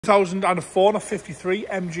2004 53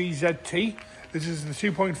 MG ZT. This is the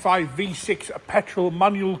 2.5 V6 petrol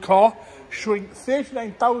manual car, showing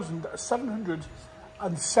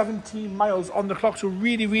 39,717 miles on the clock. So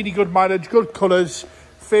really good mileage, good colours.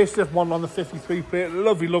 Facelift one on the 53 plate.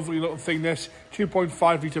 Lovely little thing, this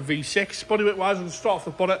 2.5 litre V6. Bodyweight wise, we'll start off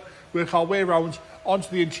the bonnet, work our way around onto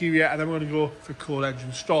the interior, and then we're going to go for cold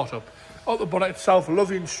engine startup. Up the bonnet itself,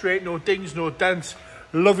 lovely and straight, no dings, no dents.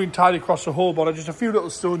 Lovely and tidy across the whole bonnet. Just a few little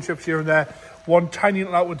stone chips here and there. One tiny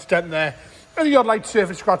little outwards dent there. And the odd light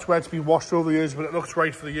surface scratch where it's been washed over the years, but it looks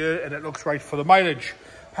right for the year and it looks right for the mileage.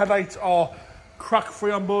 Headlights are crack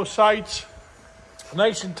free on both sides.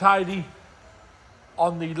 Nice and tidy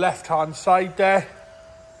on the left hand side there.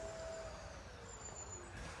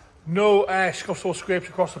 No scuffs or scrapes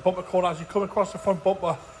across the bumper corner as you come across the front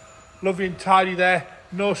bumper. Lovely and tidy there.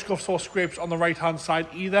 No scuffs or scrapes on the right hand side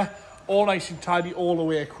either. All nice and tidy all the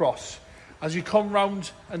way across. As you come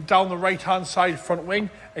round and down the right hand side front wing,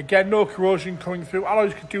 again no corrosion coming through.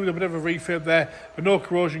 Alloys could do with a bit of a refurb there, but no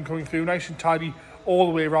corrosion coming through. Nice and tidy all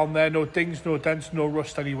the way around there. No dings, no dents, no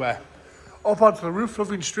rust anywhere. Up onto the roof,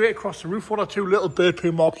 lovely and straight across the roof. One or two little bird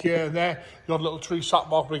poo mark here and there. The odd little tree sap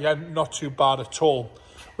mark, but again not too bad at all.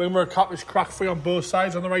 Wing mirror cap is crack free on both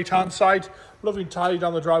sides on the right hand side. Lovely and tidy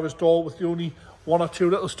down the driver's door with the only one or two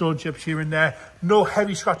little stone chips here and there. No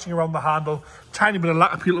heavy scratching around the handle. Tiny bit of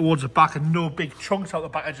lacquer peel towards the back and no big chunks out the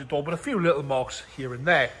back edge of the door, but a few little marks here and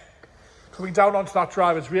there. Coming down onto that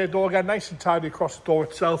driver's rear door again, nice and tidy across the door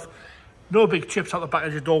itself. No big chips out the back edge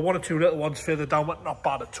of the door. One or two little ones further down, but not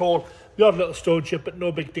bad at all. The odd little stone chip, but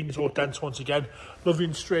no big dings or dents once again. Lovely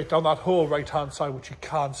and straight down that whole right hand side, which you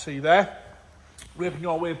can't see there. Working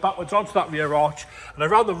our way backwards onto that rear arch, and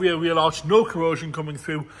around the rear wheel arch, no corrosion coming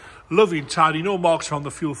through. Lovely and tidy, no marks around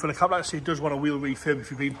the fuel filler cap. Like I say, it does want a wheel refurb if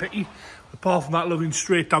you've been picky. Apart from that, lovely and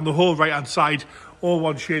straight down the whole right hand side, all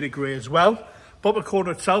one shade of grey as well. Bumper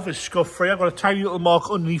corner itself is scuff free. I've got a tiny little mark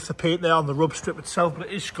underneath the paint there on the rub strip itself, but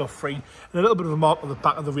it is scuff free. And a little bit of a mark on the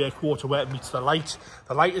back of the rear quarter where it meets the light.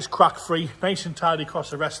 The light is crack free, nice and tidy across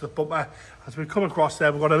the rest of the bumper. As we come across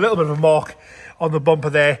there, we've got a little bit of a mark on the bumper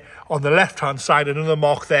there on the left hand side, another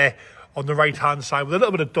mark there on the right hand side with a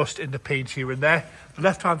little bit of dust in the paint here and there. The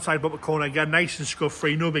left hand side bumper corner again, nice and scuff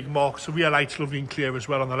free, no big marks. The rear light's lovely and clear as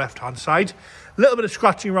well on the left hand side. A little bit of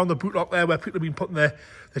scratching around the boot lock there where people have been putting the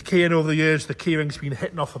key in over the years. The key ring's been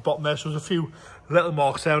hitting off the bottom there, so there's a few little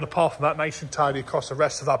marks there, but apart from that, nice and tidy across the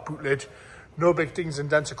rest of that boot lid. No big dings and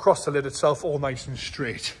dents across the lid itself, all nice and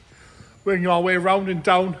straight. Working our way round and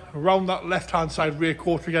down around that left hand side rear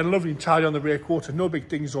quarter again, lovely and tidy on the rear quarter, no big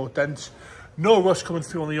dings or dents. No rust coming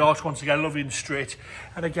through on the arch once again, lovely and straight.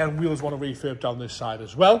 And again, wheels want to refurb down this side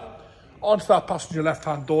as well. Onto that passenger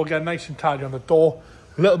left-hand door again, nice and tidy on the door.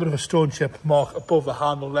 A little bit of a stone chip mark above the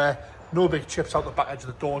handle there. No big chips out the back edge of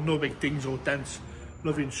the door, no big dings or dents.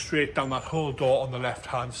 Lovely and straight down that whole door on the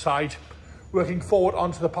left-hand side. Working forward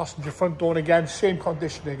onto the passenger front door again, same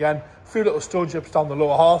condition again. A few little stone chips down the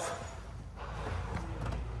lower half.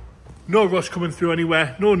 No rust coming through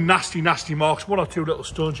anywhere, no nasty marks. One or two little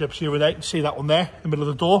stone chips here and there. You can see that one there in the middle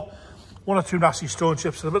of the door. One or two nasty stone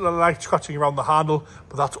chips and a bit of light scratching around the handle,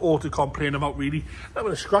 but that's all to complain about really. A little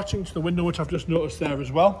bit of scratching to the window, which I've just noticed there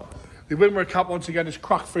as well. The wing mirror cap once again is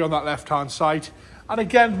crack free on that left hand side. And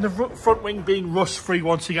again, the front wing being rust free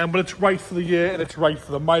once again, but it's right for the year and it's right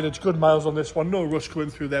for the mileage. Good miles on this one, no rust going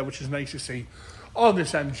through there, which is nice to see on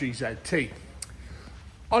this MG ZT.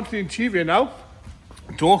 Onto the interior now.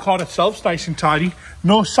 Door card itself's nice and tidy,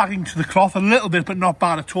 no sagging to the cloth, a little bit but not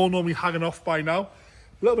bad at all, normally hanging off by now. A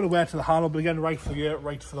little bit of wear to the handle, but again right for the year,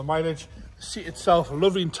 right for the mileage. The seat itself,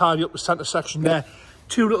 lovely and tidy up the centre section there.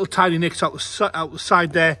 Two little tiny nicks out the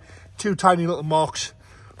side there, two tiny little marks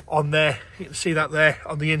on there. You can see that there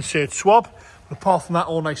on the insert swab. But apart from that,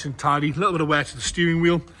 all nice and tidy. A little bit of wear to the steering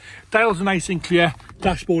wheel. Dials are nice and clear.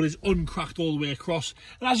 Dashboard is uncracked all the way across.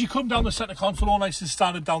 And as you come down the centre console, all nice and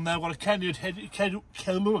standard down there, we've got a Kenwood head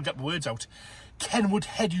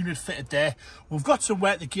unit fitted there. We've got some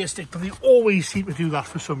wear at the gear stick, but they always seem to do that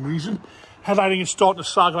for some reason. Headlining is starting to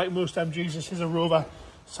sag like most MGs. This is a Rover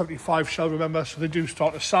 75 shell, remember, so they do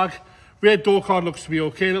start to sag. Rear door card looks to be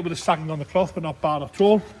okay. A little bit of sagging on the cloth, but not bad at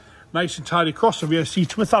all. Nice and tidy across the rear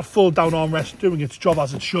seat with that full down armrest doing its job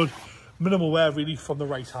as it should. Minimal wear really from the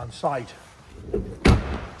right hand side.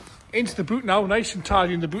 Into the boot now, nice and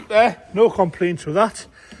tidy in the boot there. No complaints with that.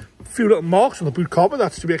 A few little marks on the boot carpet,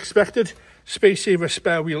 that's to be expected. Space saver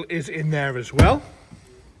spare wheel is in there as well.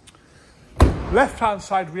 Left hand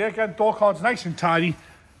side rear again, door cards nice and tidy.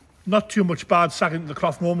 Not too much bad sagging to the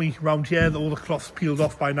cloth. Normally around here, all the cloth's peeled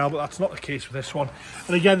off by now, but that's not the case with this one.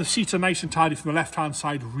 And again, the seats are nice and tidy from the left-hand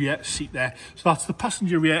side rear seat there. So that's the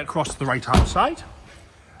passenger rear across to the right-hand side.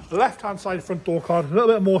 The left-hand side front door card, a little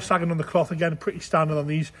bit more sagging on the cloth. Again, pretty standard on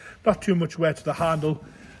these. Not too much wear to the handle.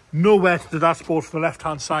 No wear to the dashboard for the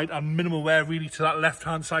left-hand side, and minimal wear really to that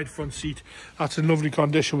left-hand side front seat. That's in lovely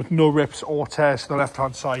condition with no rips or tears to the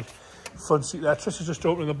left-hand side front seat there. Twist is just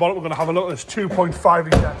opening the bonnet. We're going to have a look at this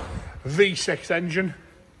 2.5 litre V6 engine.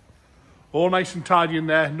 All nice and tidy in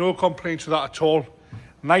there. No complaints with that at all.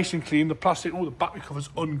 Nice and clean. The plastic, the battery cover's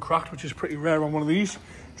uncracked, which is pretty rare on one of these.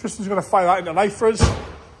 Tristan's going to fire that into life for us.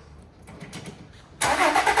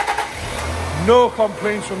 No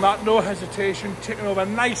complaints from that, no hesitation. Ticking over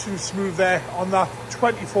nice and smooth there on that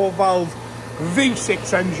 24 valve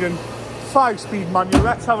V6 engine. 5-speed manual.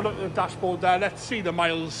 Let's have a look at the dashboard there. Let's see the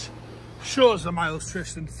miles. Shows the miles,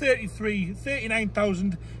 Tristan.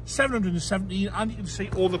 39,717, and you can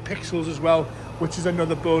see all the pixels as well, which is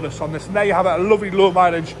another bonus on this. And there you have it, a lovely low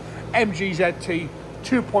mileage MG ZT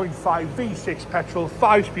 2.5 V6 petrol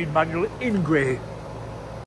 5-speed manual in grey.